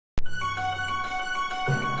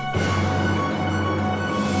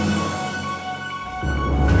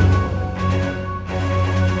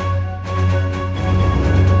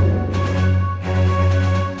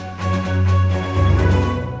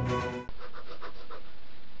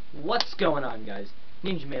What's going on, guys?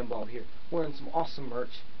 Ninja Man Ball here, wearing some awesome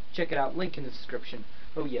merch. Check it out, link in the description.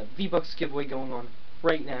 Oh yeah, V-Bucks giveaway going on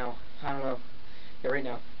right now. I don't know. Yeah, right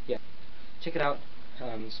now. Yeah. Check it out.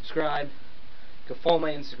 Subscribe. Go follow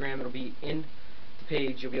my Instagram. It'll be in the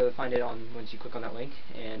page. You'll be able to find it on once you click on that link.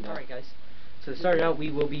 And alright, guys. So to start out, we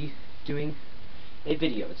will be doing a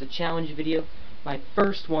video. It's a challenge video. My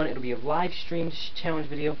first one. It'll be a live stream challenge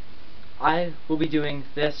video. I will be doing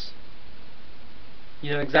this.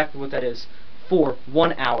 You know exactly what that is. For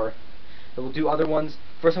 1 hour. I will do other ones.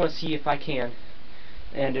 First I want to see if I can.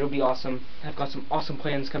 And it'll be awesome. I've got some awesome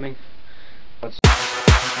plans coming.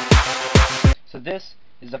 So this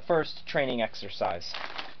is the first training exercise.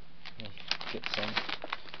 Get some,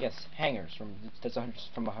 yes, hangers that's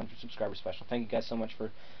from 100 subscriber special. Thank you guys so much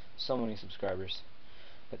for so many subscribers.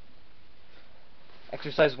 But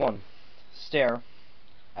exercise 1. Stare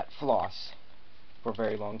at floss for a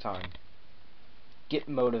very long time. Get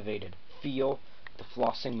motivated. Feel the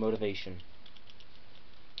flossing motivation.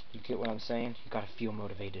 You get what I'm saying? You gotta feel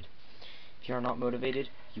motivated. If you're not motivated,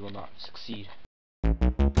 you will not succeed.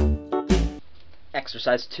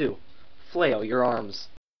 Exercise 2. Flail your arms.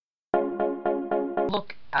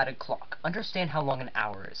 Look at a clock. Understand how long an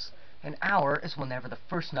hour is. An hour is whenever the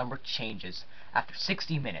first number changes. After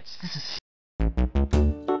 60 minutes. This is...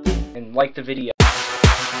 And like the video.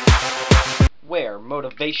 Wear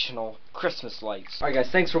motivational Christmas lights. Alright guys,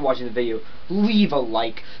 thanks for watching the video. Leave a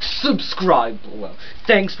like, subscribe below.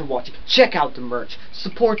 Thanks for watching. Check out the merch.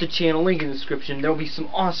 Support the channel, link in the description. There will be some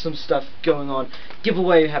awesome stuff going on.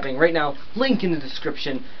 Giveaway happening right now. Link in the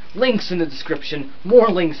description. Links in the description. More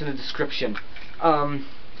links in the description.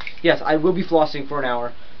 Yes, I will be flossing for an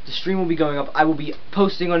hour. The stream will be going up. I will be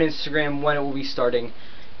posting on Instagram when it will be starting.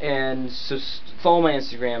 And so follow my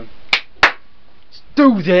Instagram. Let's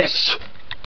do this!